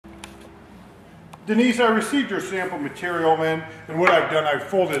Denise, I received your sample material, man, and what I've done, I've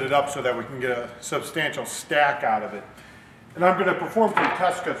folded it up so that we can get a substantial stack out of it. And I'm going to perform some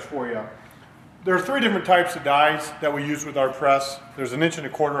test cuts for you. There are 3 different types of dies that we use with our press. There's an 1¼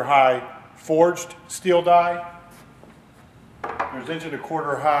 inch high forged steel die. There's 1¼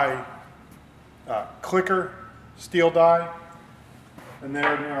 inch high clicker steel die. And then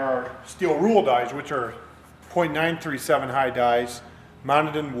there are steel rule dies, which are 0.937 high dies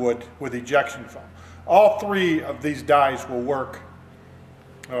mounted in wood with ejection foam. All 3 of these dies will work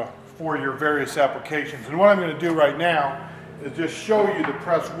for your various applications. And what I'm going to do right now is just show you the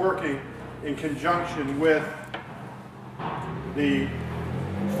press working in conjunction with the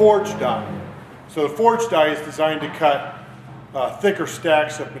forged die. So the forged die is designed to cut thicker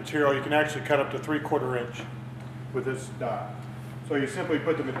stacks of material. You can actually cut up to 3/4 inch with this die. So you simply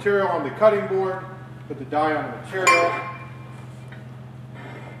put the material on the cutting board, put the die on the material,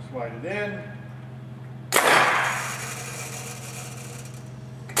 slide it in.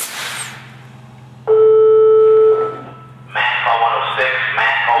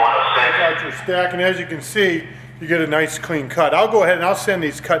 Your stack, and as you can see, you get a nice clean cut. I'll go ahead and I'll send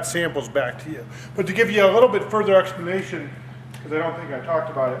these cut samples back to you. But to give you a little bit further explanation, because I don't think I talked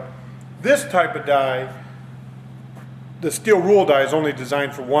about it, this type of die, the steel rule die, is only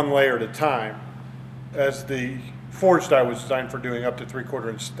designed for 1 layer at a time, as the forged die was designed for doing up to 3/4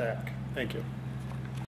 inch stack. Thank you.